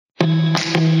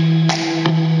In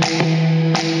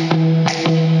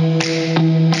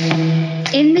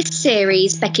this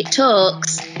series, Beckett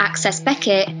Talks, Access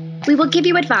Beckett, we will give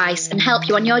you advice and help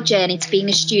you on your journey to being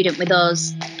a student with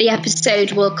us. The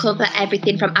episode will cover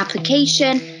everything from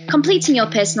application, completing your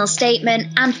personal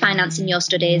statement, and financing your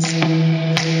studies.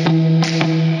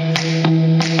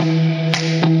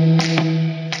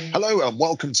 Hello and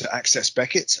welcome to Access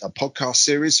Beckett, a podcast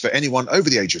series for anyone over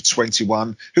the age of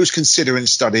 21 who's considering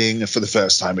studying for the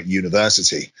first time at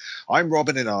university. I'm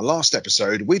Robin. In our last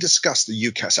episode, we discussed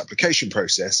the UCAS application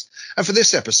process. And for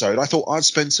this episode, I thought I'd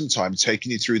spend some time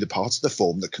taking you through the part of the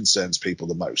form that concerns people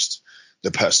the most,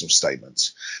 the personal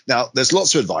statement. Now, there's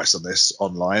lots of advice on this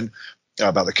online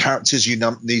about the characters you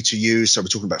need to use. So we're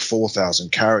talking about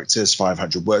 4,000 characters,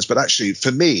 500 words. But actually,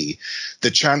 for me, the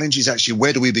challenge is actually,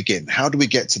 where do we begin? How do we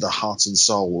get to the heart and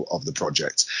soul of the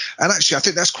project? And actually, I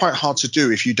think that's quite hard to do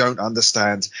if you don't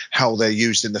understand how they're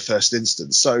used in the first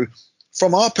instance. So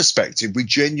from our perspective, we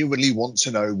genuinely want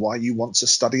to know why you want to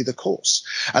study the course.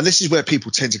 And this is where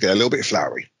people tend to get a little bit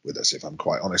flowery with us, if I'm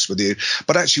quite honest with you.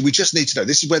 But actually, we just need to know.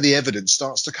 This is where the evidence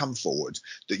starts to come forward,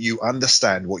 that you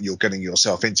understand what you're getting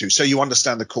yourself into. So you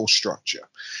understand the course structure.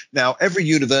 Now, every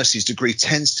university's degree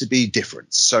tends to be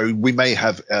different. So we may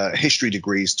have history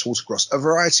degrees taught across a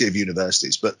variety of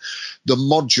universities, but the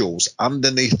modules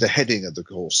underneath the heading of the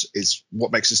course is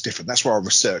what makes us different. That's where our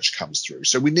research comes through.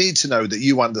 So we need to know that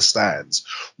you understand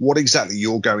what exactly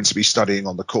you're going to be studying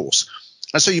on the course.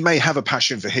 And so you may have a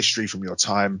passion for history from your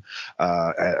time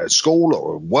at school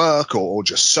or work or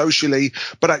just socially,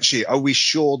 but actually, are we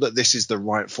sure that this is the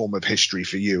right form of history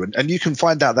for you? And you can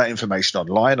find out that information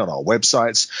online on our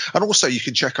websites, and also you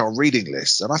can check our reading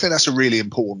lists. And I think that's a really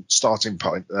important starting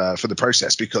point for the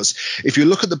process, because if you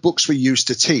look at the books we use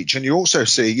to teach, and you also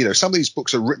see, some of these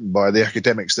books are written by the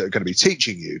academics that are going to be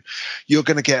teaching you, you're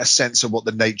going to get a sense of what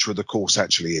the nature of the course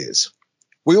actually is.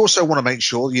 We also want to make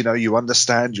sure, you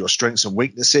understand your strengths and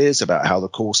weaknesses, about how the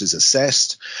course is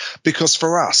assessed, because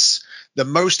for us, the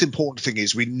most important thing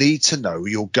is we need to know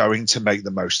you're going to make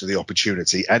the most of the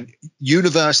opportunity. And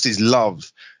universities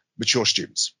love mature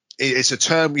students. It's a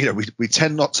term, we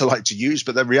tend not to like to use,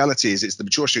 but the reality is it's the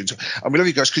mature students. And we love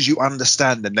you guys because you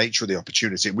understand the nature of the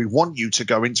opportunity. And we want you to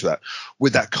go into that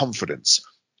with that confidence.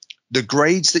 The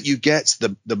grades that you get,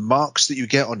 the marks that you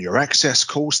get on your access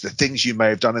course, the things you may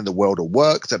have done in the world of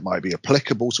work that might be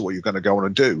applicable to what you're going to go on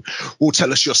and do, will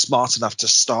tell us you're smart enough to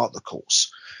start the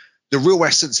course. The real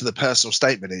essence of the personal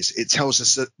statement is it tells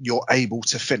us that you're able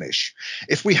to finish.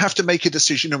 If we have to make a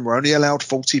decision and we're only allowed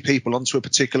 40 people onto a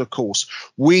particular course,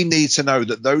 we need to know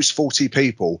that those 40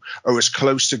 people are as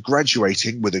close to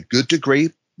graduating with a good degree,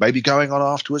 maybe going on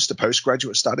afterwards to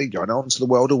postgraduate study, going on to the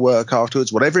world of work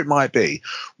afterwards, whatever it might be.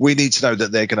 We need to know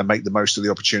that they're going to make the most of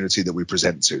the opportunity that we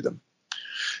present to them.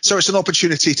 So it's an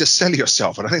opportunity to sell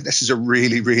yourself. And I think this is a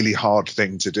really, really hard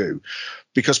thing to do,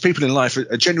 because people in life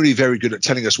are generally very good at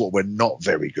telling us what we're not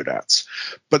very good at.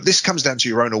 But this comes down to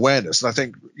your own awareness. And I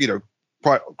think,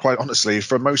 quite honestly,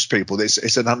 for most people,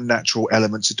 it's an unnatural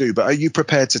element to do. But are you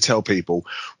prepared to tell people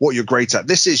what you're great at?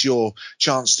 This is your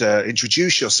chance to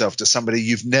introduce yourself to somebody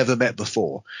you've never met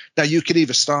before. Now, you can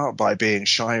either start by being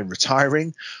shy and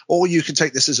retiring, or you can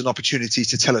take this as an opportunity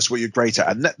to tell us what you're great at.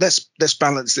 And let's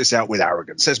balance this out with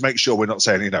arrogance. Let's make sure we're not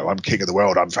saying, I'm king of the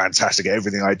world, I'm fantastic at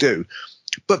everything I do.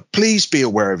 But please be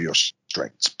aware of your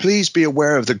strengths. Please be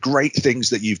aware of the great things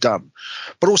that you've done,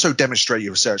 but also demonstrate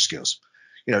your research skills.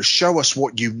 Show us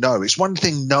what you know. It's one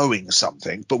thing knowing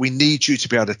something, but we need you to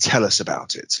be able to tell us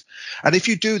about it. And if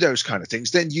you do those kind of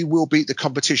things, then you will beat the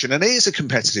competition. And it is a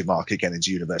competitive market getting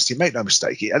into university, make no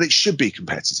mistake, and it should be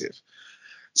competitive.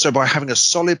 So by having a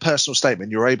solid personal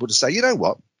statement, you're able to say, you know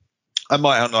what, I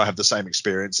might not have the same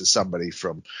experience as somebody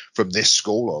from this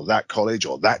school or that college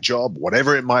or that job,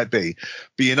 whatever it might be.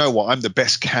 But you know what, I'm the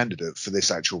best candidate for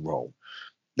this actual role.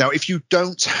 Now, if you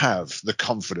don't have the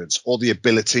confidence or the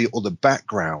ability or the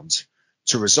background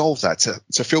to resolve that,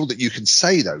 to feel that you can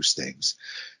say those things,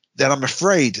 then I'm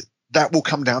afraid that will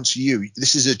come down to you.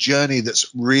 This is a journey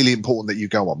that's really important that you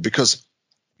go on, because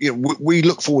we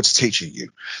look forward to teaching you.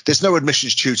 There's no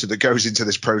admissions tutor that goes into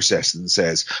this process and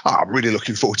says, I'm really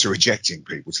looking forward to rejecting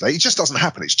people today. It just doesn't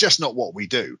happen. It's just not what we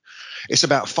do. It's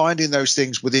about finding those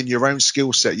things within your own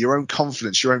skill set, your own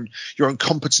confidence, your own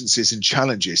competencies and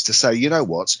challenges to say, you know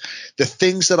what, the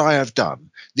things that I have done,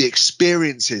 the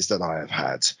experiences that I have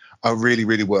had are really,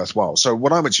 really worthwhile. So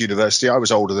when I went to university, I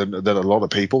was older than a lot of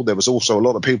people. There was also a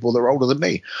lot of people that were older than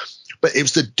me. But it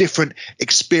was the different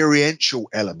experiential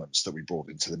elements that we brought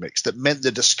into the mix that meant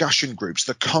the discussion groups,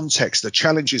 the context, the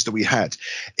challenges that we had.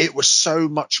 It was so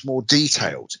much more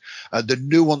detailed. The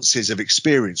nuances of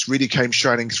experience really came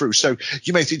shining through. So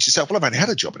you may think to yourself, well, I've only had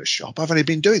a job at a shop. I've only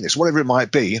been doing this, whatever it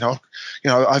might be.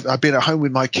 I've been at home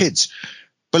with my kids.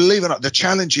 Believe it or not, the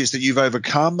challenges that you've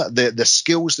overcome, the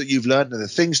skills that you've learned, and the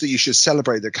things that you should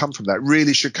celebrate that come from that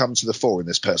really should come to the fore in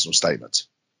this personal statement.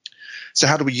 So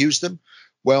how do we use them?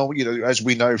 Well, as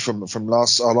we know from our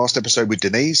last episode with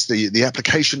Denise, the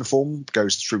application form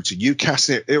goes through to UCAS.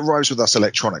 It arrives with us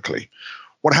electronically.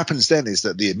 What happens then is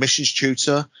that the admissions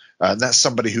tutor, and that's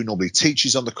somebody who normally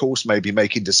teaches on the course, may be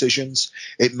making decisions.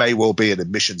 It may well be an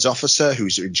admissions officer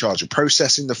who's in charge of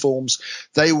processing the forms.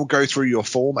 They will go through your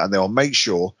form and they'll make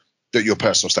sure that your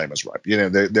personal statement's right.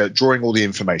 They're drawing all the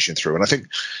information through. And I think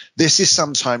this is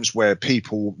sometimes where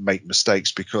people make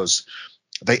mistakes because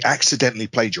they accidentally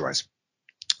plagiarize.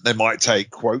 They might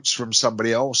take quotes from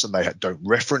somebody else and they don't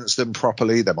reference them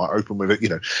properly. They might open with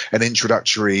an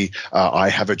introductory "I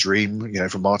have a dream,"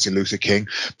 from Martin Luther King.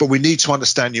 But we need to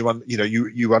understand you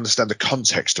understand the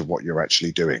context of what you're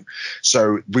actually doing.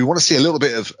 So we want to see a little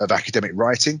bit of academic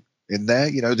writing in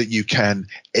there, that you can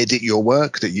edit your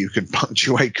work, that you can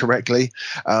punctuate correctly.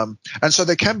 And so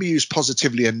they can be used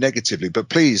positively and negatively. But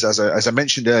please, as I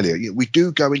mentioned earlier, we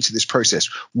do go into this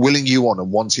process willing you on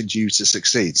and wanting you to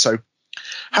succeed. So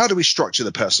how do we structure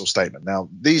the personal statement? Now,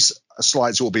 these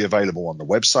slides will be available on the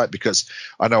website because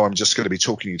I know I'm just going to be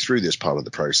talking you through this part of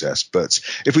the process. But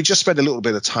if we just spend a little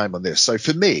bit of time on this. So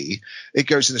for me, it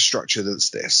goes in a structure that's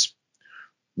this.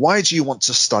 Why do you want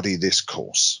to study this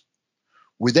course?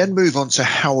 We then move on to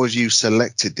how have you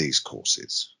selected these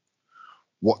courses?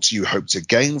 What do you hope to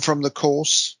gain from the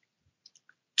course?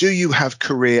 Do you have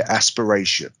career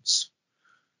aspirations?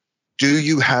 Do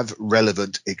you have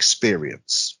relevant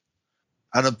experience?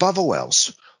 And above all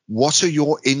else, what are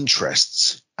your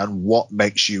interests and what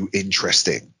makes you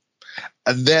interesting?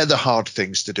 And they're the hard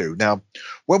things to do. Now,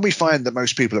 when we find that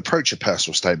most people approach a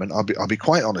personal statement, I'll be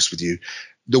quite honest with you,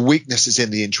 the weakness is in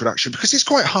the introduction because it's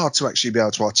quite hard to actually be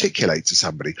able to articulate to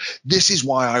somebody, this is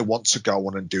why I want to go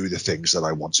on and do the things that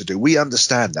I want to do. We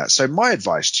understand that. So my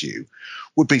advice to you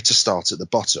would be to start at the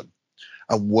bottom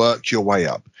and work your way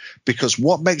up, because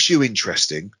what makes you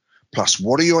interesting, plus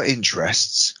what are your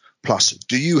interests, plus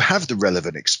do you have the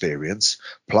relevant experience,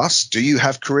 plus do you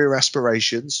have career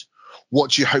aspirations,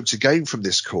 what do you hope to gain from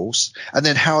this course, and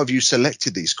then how have you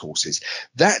selected these courses?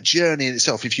 That journey in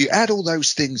itself, if you add all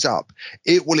those things up,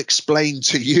 it will explain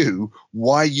to you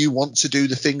why you want to do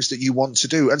the things that you want to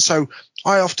do. And so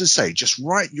I often say, just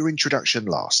write your introduction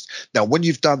last. Now, when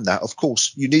you've done that, of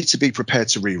course, you need to be prepared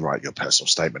to rewrite your personal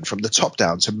statement from the top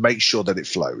down to make sure that it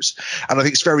flows. And I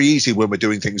think it's very easy when we're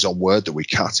doing things on Word that we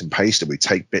cut and paste and we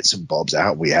take bits and bobs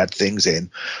out, we add things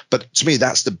in. But to me,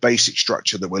 that's the basic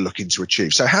structure that we're looking to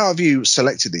achieve. So how have you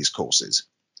selected these courses?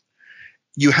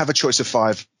 You have a choice of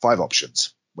five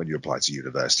options when you apply to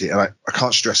university. And I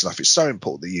can't stress enough, it's so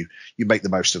important that you make the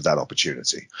most of that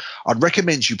opportunity. I'd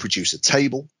recommend you produce a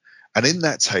table. And in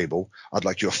that table, I'd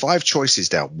like your 5 choices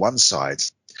down one side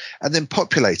and then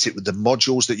populate it with the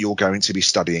modules that you're going to be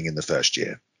studying in the first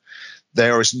year.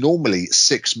 There is normally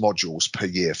 6 modules per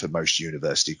year for most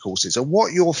university courses. And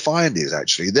what you'll find is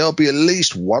actually there'll be at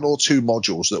least 1 or 2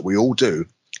 modules that we all do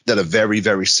that are very,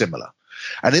 very similar.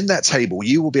 And in that table,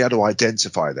 you will be able to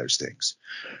identify those things.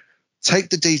 Take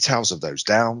the details of those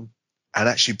down and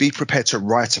actually be prepared to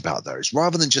write about those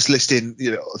rather than just listing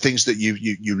things that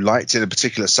you liked in a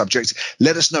particular subject.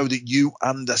 Let us know that you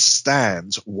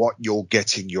understand what you're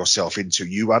getting yourself into.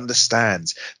 You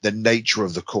understand the nature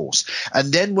of the course.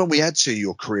 And then when we add to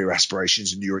your career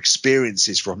aspirations and your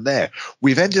experiences from there,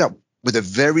 we've ended up with a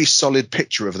very solid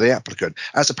picture of the applicant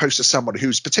as opposed to someone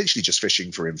who's potentially just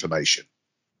fishing for information.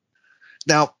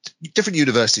 Now, different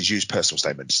universities use personal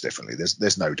statements differently.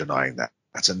 There's no denying that.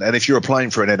 And if you're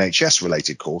applying for an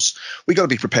NHS-related course, we've got to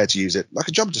be prepared to use it like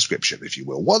a job description, if you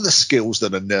will. What are the skills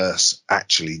that a nurse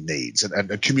actually needs?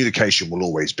 And communication will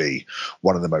always be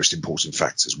one of the most important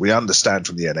factors. We understand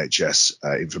from the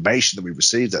NHS information that we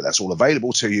received that that's all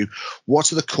available to you.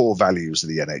 What are the core values of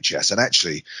the NHS? And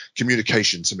actually,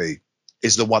 communication to me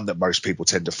is the one that most people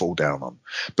tend to fall down on.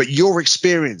 But your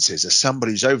experiences as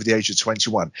somebody who's over the age of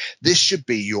 21, this should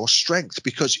be your strength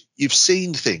because, You've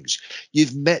seen things.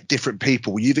 You've met different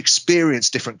people. You've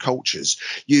experienced different cultures.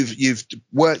 You've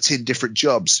worked in different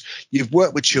jobs. You've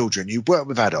worked with children. You've worked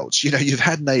with adults. You've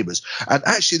had neighbors. And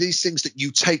actually, these things that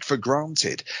you take for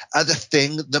granted are the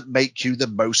thing that make you the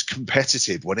most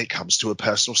competitive when it comes to a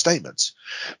personal statement.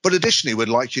 But additionally, we'd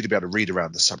like you to be able to read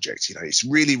around the subject. It's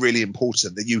really, really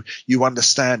important that you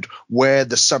understand where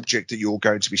the subject that you're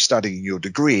going to be studying your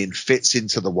degree in fits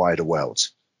into the wider world.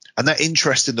 And that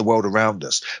interest in the world around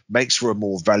us makes for a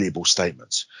more valuable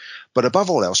statement. But above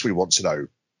all else, we want to know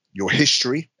your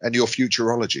history and your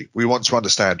futurology. We want to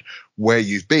understand where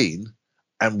you've been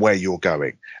and where you're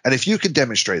going. And if you can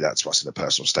demonstrate that to us in a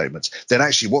personal statement, then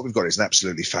actually what we've got is an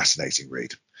absolutely fascinating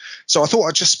read. So I thought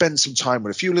I'd just spend some time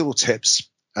with a few little tips,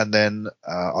 and then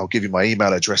I'll give you my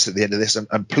email address at the end of this.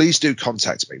 And please do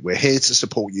contact me. We're here to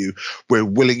support you. We're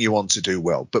willing you on to do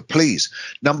well. But please,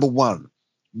 number one,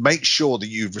 make sure that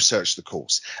you've researched the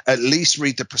course. At least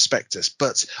read the prospectus.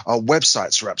 But our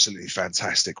websites are absolutely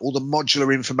fantastic. All the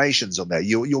modular information's on there.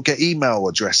 You'll get email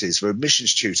addresses for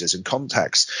admissions tutors and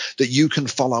contacts that you can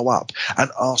follow up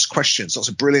and ask questions. Lots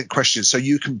of brilliant questions so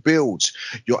you can build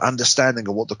your understanding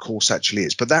of what the course actually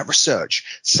is. But that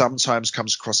research sometimes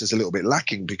comes across as a little bit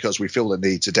lacking because we feel the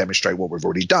need to demonstrate what we've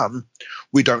already done.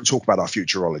 We don't talk about our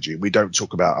futurology. We don't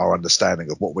talk about our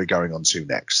understanding of what we're going on to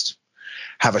next.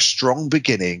 Have a strong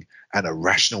beginning and a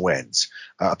rational end.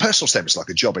 A personal statement is like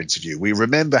a job interview. We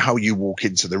remember how you walk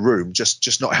into the room,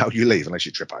 just not how you leave, unless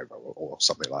you trip over or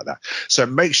something like that. So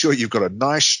make sure you've got a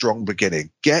nice, strong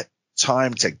beginning. Get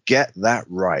time to get that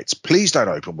right. Please don't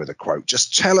open with a quote.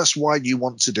 Just tell us why you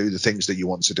want to do the things that you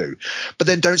want to do. But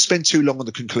then don't spend too long on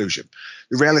the conclusion.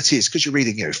 The reality is, because you're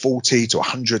reading 40 to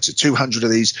 100 to 200 of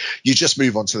these, you just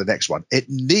move on to the next one. It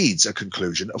needs a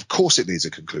conclusion. Of course it needs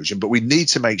a conclusion, but we need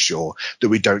to make sure that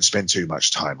we don't spend too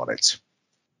much time on it.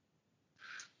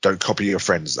 Don't copy your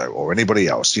friends, though, or anybody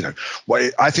else.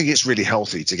 I think it's really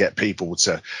healthy to get people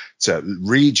to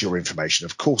read your information.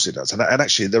 Of course it does. And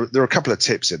actually, there are a couple of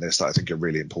tips in this that I think are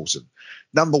really important.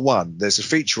 Number one, there's a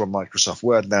feature on Microsoft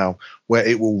Word now where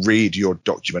it will read your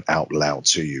document out loud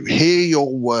to you. Hear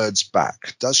your words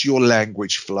back. Does your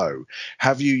language flow?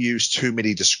 Have you used too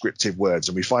many descriptive words?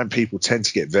 And we find people tend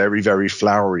to get very, very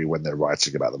flowery when they're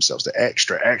writing about themselves. They're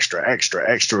extra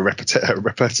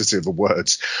repetitive of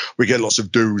words. We get lots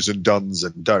of do's and dones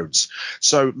and don'ts.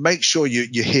 So make sure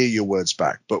you hear your words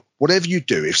back. But whatever you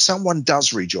do, if someone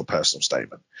does read your personal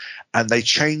statement and they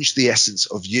change the essence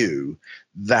of you,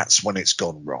 that's when it's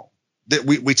gone wrong.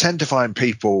 We tend to find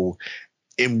people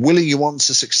in willing you on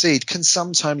to succeed can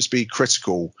sometimes be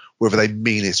critical whether they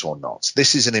mean it or not.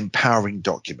 This is an empowering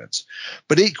document.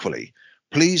 But equally,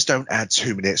 please don't add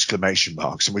too many exclamation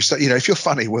marks. And if you're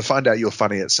funny, we'll find out you're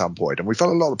funny at some point. And we've got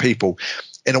a lot of people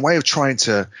in a way of trying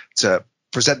to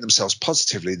present themselves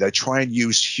positively. They try and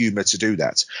use humor to do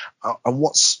that. And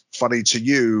what's funny to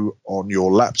you on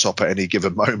your laptop at any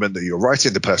given moment that you're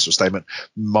writing the personal statement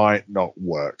might not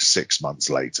work 6 months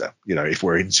later, if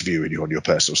we're interviewing you on your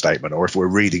personal statement or if we're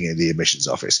reading in the admissions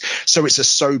office. So it's a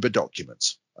sober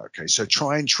document. Okay, so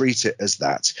try and treat it as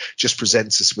that. Just present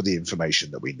us with the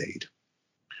information that we need.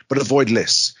 But avoid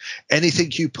lists.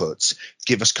 Anything you put,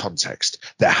 give us context.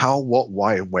 The how, what,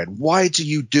 why, and when. Why do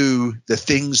you do the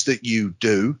things that you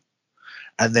do?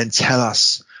 And then tell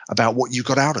us about what you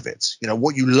got out of it,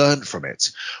 what you learned from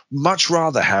it. Much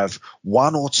rather have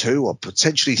one or two or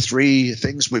potentially three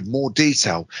things with more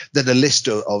detail than a list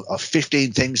of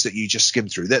 15 things that you just skim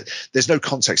through. There's no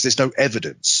context. There's no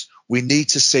evidence. We need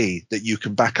to see that you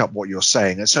can back up what you're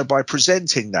saying. And so by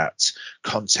presenting that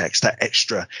context, that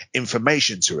extra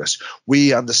information to us,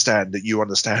 we understand that you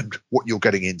understand what you're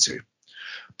getting into.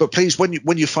 But please, when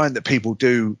you find that people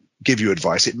do give you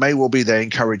advice, it may well be they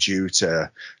encourage you to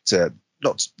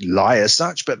not lie as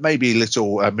such, but maybe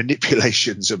little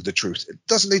manipulations of the truth. It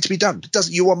doesn't need to be done.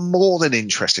 You are more than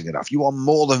interesting enough. You are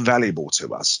more than valuable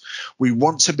to us. We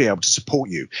want to be able to support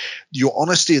you. Your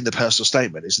honesty in the personal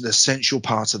statement is an essential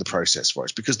part of the process for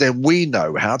us, because then we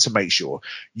know how to make sure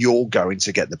you're going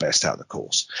to get the best out of the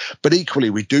course. But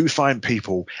equally, we do find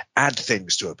people add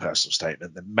things to a personal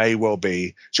statement that may well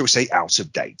be, shall we say, out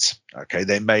of date. Okay,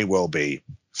 they may well be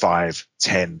 5,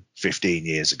 10, 15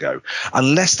 years ago.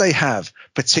 Unless they have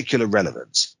particular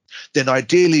relevance, then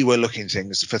ideally we're looking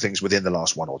for things within the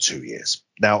last 1 or 2 years.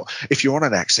 Now, if you're on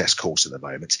an Access course at the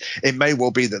moment, it may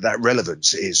well be that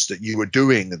relevance is that you were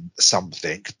doing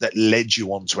something that led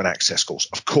you on to an Access course.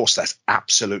 Of course, that's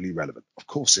absolutely relevant. Of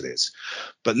course it is.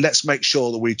 But let's make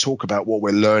sure that we talk about what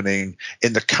we're learning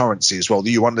in the currency as well, that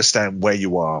you understand where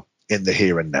you are in the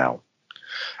here and now.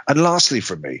 And lastly,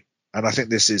 from me, and I think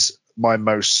this is my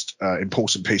most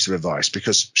important piece of advice,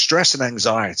 because stress and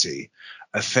anxiety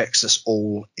affects us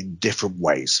all in different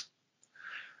ways.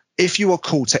 If you are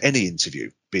called to any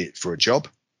interview, be it for a job,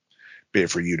 be it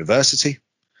for a university,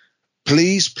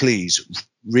 please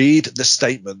read the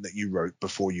statement that you wrote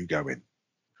before you go in.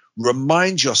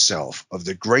 Remind yourself of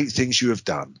the great things you have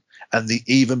done and the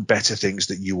even better things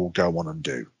that you will go on and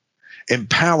do.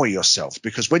 Empower yourself,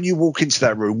 because when you walk into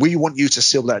that room, we want you to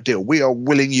seal that deal. We are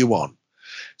willing you on.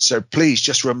 So please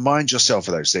just remind yourself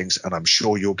of those things, and I'm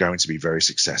sure you're going to be very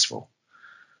successful.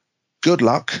 Good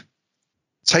luck.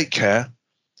 Take care.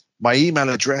 My email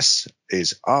address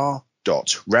is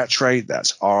r.rattray,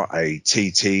 that's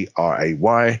RATTRAY,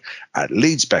 at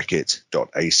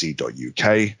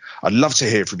leedsbeckett.ac.uk. I'd love to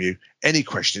hear from you. Any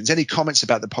questions, any comments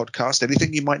about the podcast,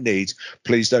 anything you might need,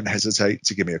 please don't hesitate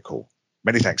to give me a call.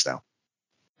 Many thanks now.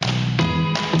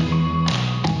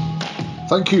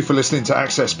 Thank you for listening to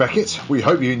Access Beckett. We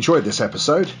hope you enjoyed this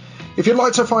episode. If you'd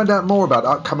like to find out more about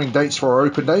upcoming dates for our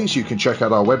open days, you can check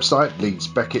out our website,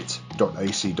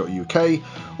 leedsbeckett.ac.uk,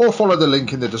 or follow the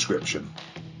link in the description.